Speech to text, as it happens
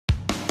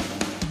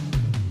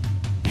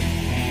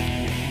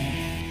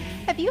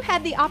Have you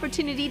had the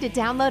opportunity to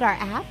download our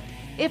app?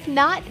 If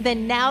not,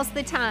 then now's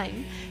the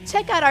time.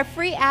 Check out our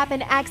free app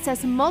and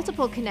access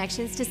multiple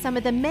connections to some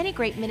of the many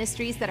great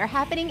ministries that are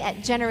happening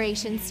at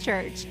Generations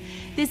Church.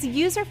 This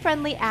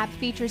user-friendly app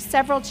features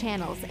several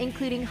channels,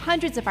 including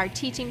hundreds of our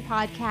teaching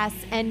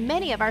podcasts and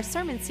many of our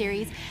sermon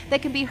series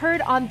that can be heard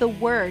on the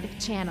Word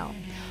channel.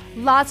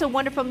 Lots of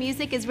wonderful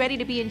music is ready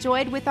to be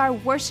enjoyed with our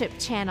worship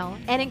channel,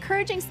 and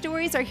encouraging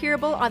stories are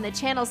hearable on the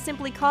channel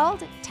simply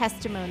called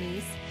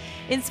Testimonies.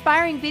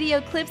 Inspiring video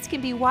clips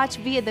can be watched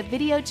via the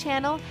video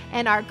channel,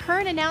 and our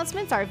current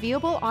announcements are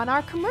viewable on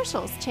our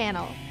commercials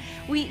channel.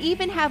 We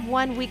even have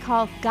one we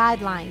call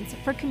Guidelines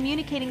for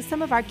communicating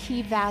some of our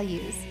key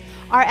values.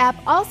 Our app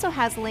also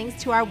has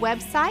links to our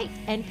website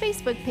and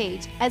Facebook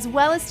page, as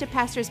well as to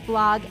Pastor's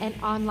blog and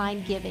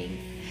online giving.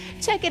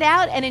 Check it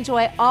out and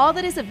enjoy all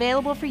that is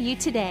available for you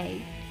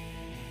today.